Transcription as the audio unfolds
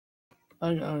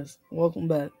Hi guys, welcome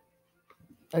back.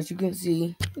 As you can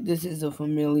see, this is a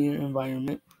familiar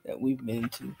environment that we've been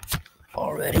to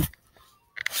already.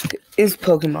 It's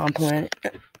Pokemon Planet,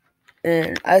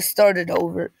 and I started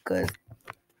over because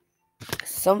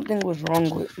something was wrong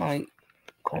with my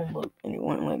Chromebook and it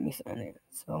wouldn't let me sign in.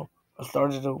 So I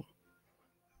started over.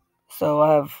 So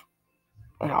I have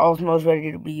an almost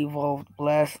ready to be evolved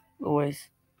Blastoise.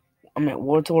 I'm at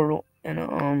Wartortle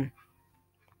and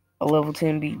a level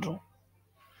 10 Beedrill.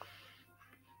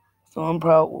 So I'm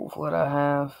proud with what I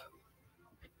have,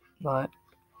 but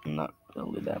I'm not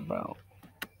really that proud.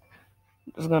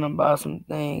 Just gonna buy some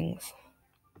things.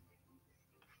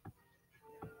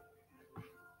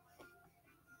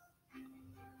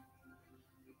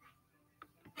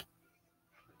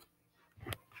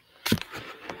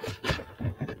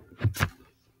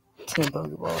 Ten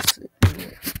Pokeballs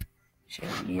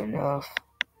shouldn't be enough.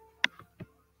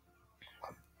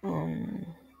 Um,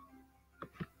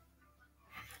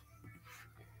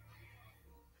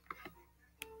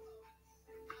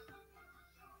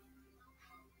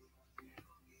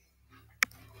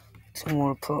 2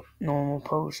 more normal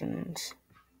potions.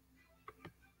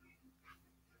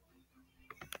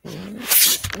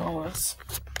 Nice.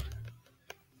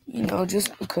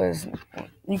 Just because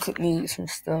you could need some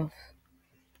stuff.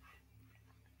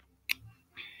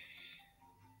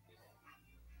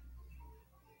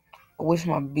 I wish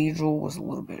my Beedrill was a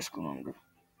little bit stronger.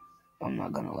 I'm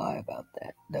not gonna lie about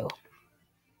that, though.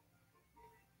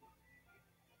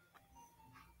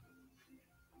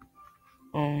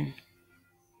 Um,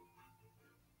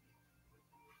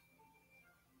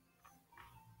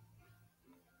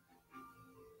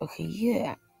 okay,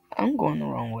 yeah, I'm going the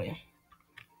wrong way.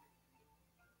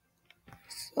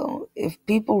 So, if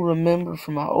people remember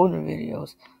from my older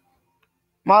videos,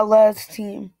 my last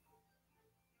team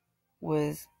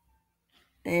was,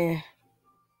 I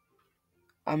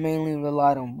mainly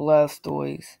relied on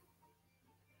Blastoise.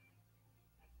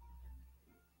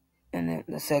 And then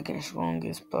the second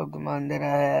strongest Pokemon that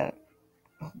I had,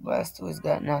 Blastoise,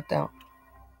 got knocked out.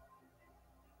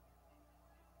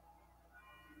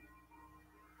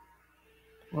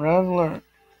 What I've learned,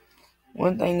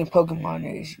 one thing in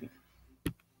Pokemon is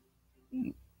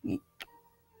you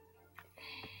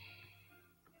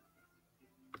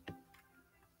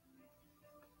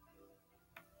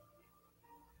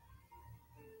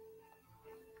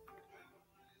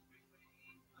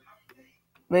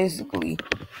basically,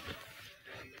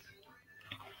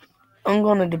 I'm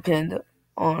gonna depend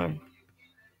on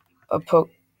a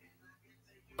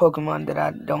Pokemon that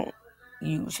I don't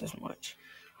use as much.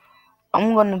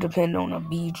 I'm gonna depend on a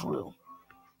Beedrill,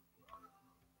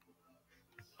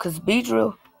 cause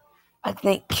Beedrill, I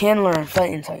think, can learn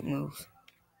fighting type moves.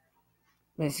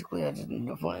 Basically, I just need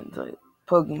a fighting type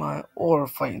Pokemon or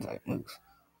fighting type moves.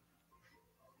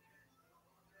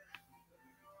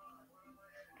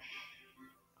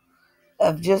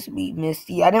 I've just beat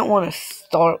Misty. I didn't want to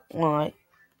start when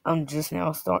I'm just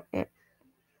now starting it,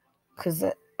 cause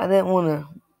I didn't want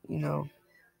to,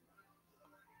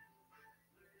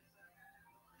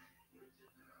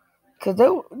 cause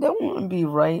that wouldn't be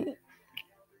right.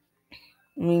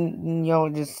 I mean,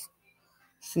 y'all just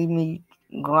see me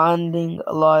grinding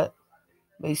a lot,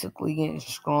 basically getting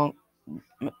stronger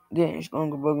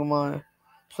Pokemon,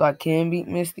 so I can beat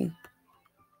Misty.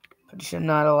 Pretty sure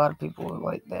not a lot of people would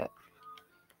like that.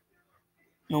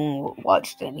 No one would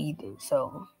watch that either.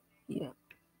 So, yeah,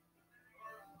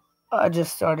 I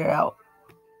just started out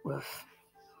with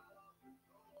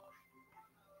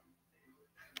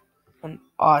an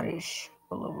Oddish.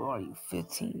 What level are you?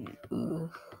 15. Ugh.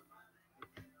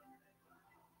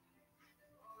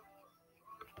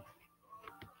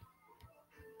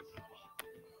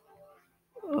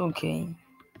 Okay.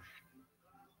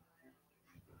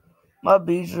 My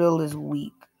Beedrill is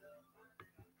weak.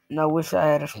 And I wish I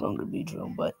had a stronger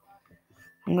Beedrill, but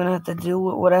I'm gonna have to deal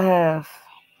with what I have.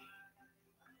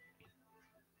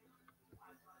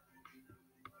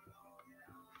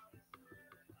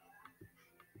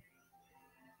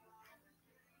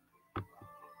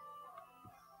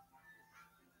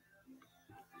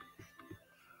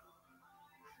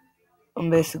 I'm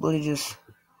basically just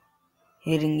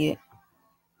hitting it.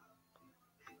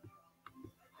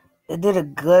 It did a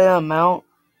good amount.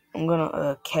 I'm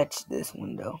gonna catch this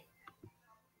one though.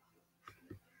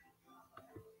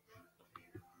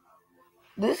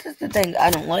 This is the thing I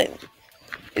don't like.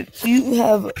 If you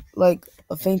have like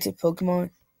a fainted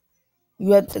Pokemon,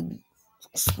 you have to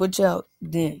switch out.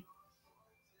 Then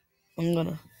I'm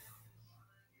gonna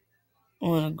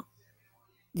wanna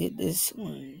get this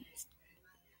one.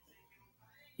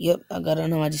 Yep, I got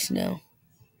an Oddish now.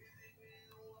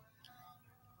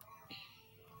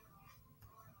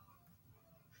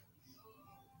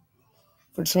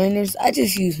 for trainers, I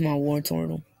just use my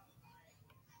Wartortle.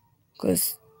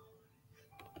 Because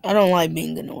I don't like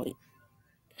being annoyed.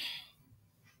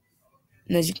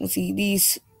 And as you can see,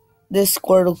 this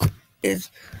Squirtle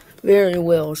is very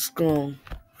well strong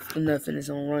enough in its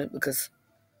own right because,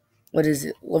 what is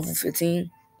it, level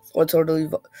 15?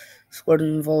 Squirtle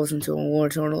evolves into a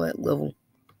Wartortle at level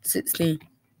 16.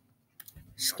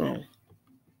 Strong.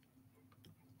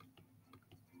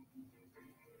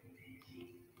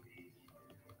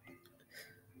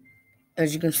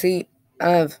 As you can see, I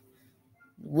have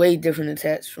way different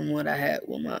attacks from what I had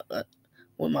with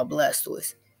my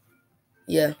Blastoise.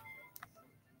 Yeah.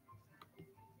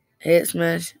 Head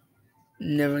smash.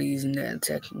 Never using that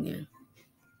attack again.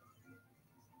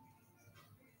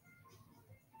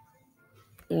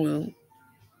 Well,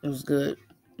 it was good,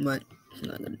 but it's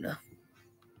not good enough.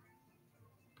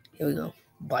 Here we go.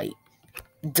 Bite.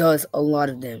 Does a lot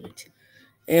of damage.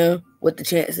 And with the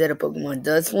chance that a Pokemon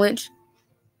does flinch,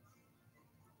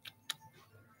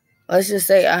 let's just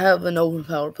say I have an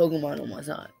overpowered Pokemon on my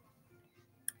side.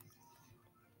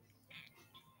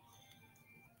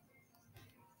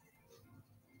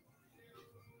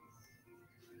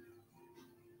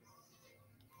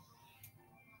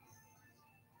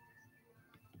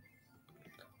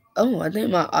 Oh, I think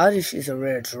my Oddish is a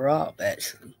rare drop,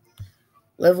 actually.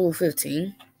 Level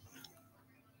 15.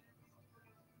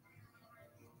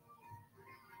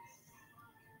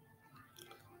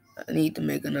 I need to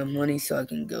make enough money so I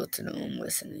can go to the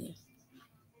listening.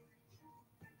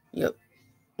 Yep.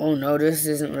 Oh no, this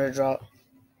isn't rare drop.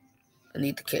 I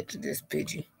need to catch this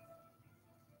Pidgey.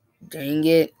 Dang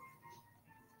it.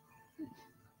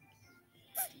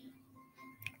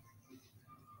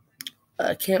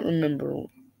 I can't remember.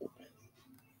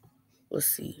 Let's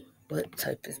see. What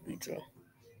type is Beedrill?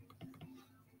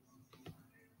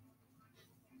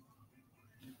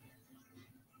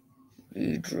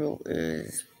 Beedrill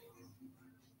is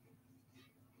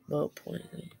bug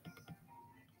poison.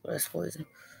 Grass poison.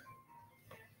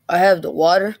 I have the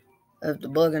water, I have the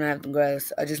bug, and I have the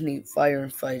grass. I just need fire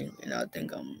and fighting, and I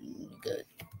think I'm good.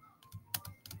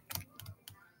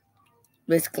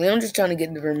 Basically, I'm just trying to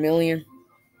get the Vermilion.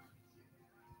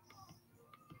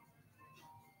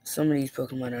 Some of these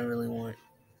Pokemon I really want,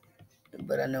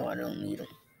 but I know I don't need them.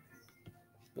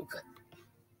 Okay.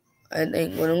 I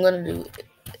think what I'm going to do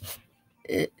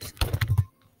is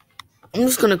I'm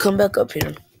just going to come back up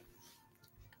here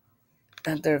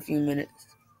after a few minutes,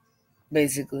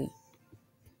 basically.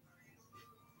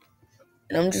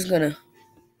 And I'm just going to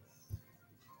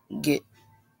get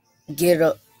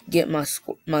my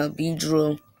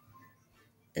Beedrill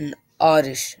and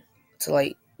Oddish to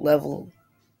like level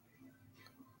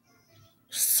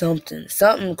something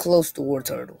close to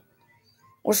Wartortle.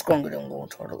 Or stronger than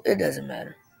Wartortle. It doesn't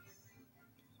matter.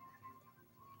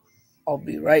 I'll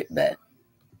be right back.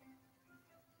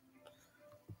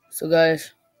 So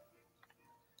guys,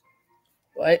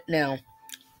 right now,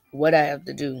 what I have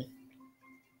to do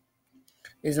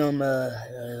is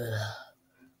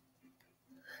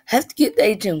have to get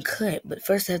the HM cut, but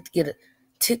first I have to get a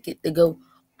ticket to go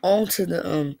onto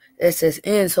the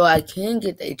SSN so I can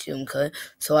get the HM cut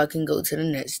so I can go to the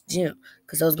next gym.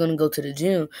 Because I was gonna go to the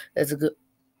gym. That's a good,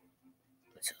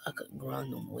 so I could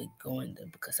grind on the way going there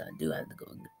because I do have to go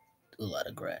do a lot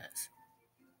of grass.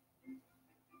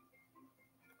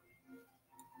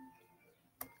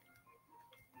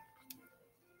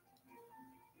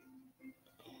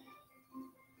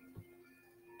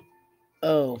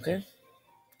 Oh, okay.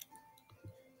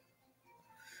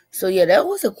 So yeah, that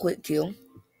was a quick kill.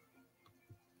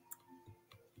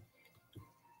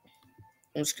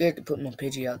 I'm scared to put my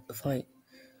Pidgey out the fight.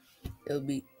 It'll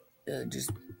be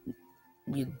just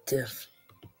be death.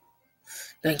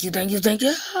 Thank you.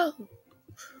 Oh!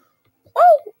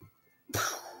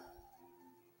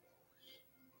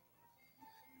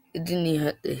 It didn't even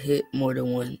have to hit more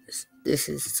than once. This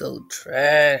is so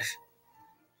trash.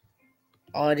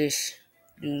 Oddish,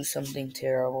 do something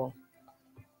terrible.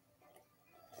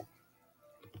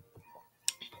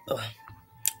 Ugh.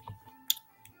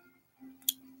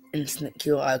 Instant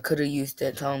kill. I could have used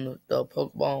that time with the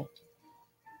Pokeball.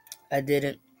 I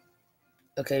didn't.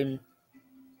 Okay.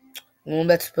 Going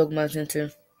back to Pokemon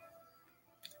Center.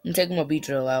 I'm taking my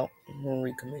Beedrill out. I'm going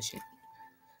to recommission.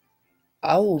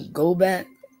 I will go back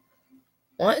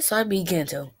once I beat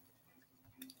Kanto.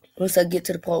 Once I get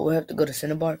to the part where I have to go to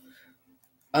Cinnabar,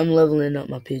 I'm leveling up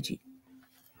my Pidgey.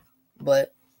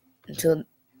 But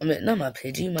not my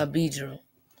Pidgey, my Beedrill.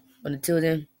 But until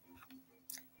then,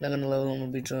 I'm not going to level up my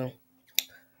Beedrill.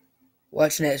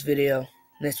 Watch next video.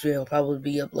 Next video will probably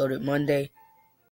be uploaded Monday.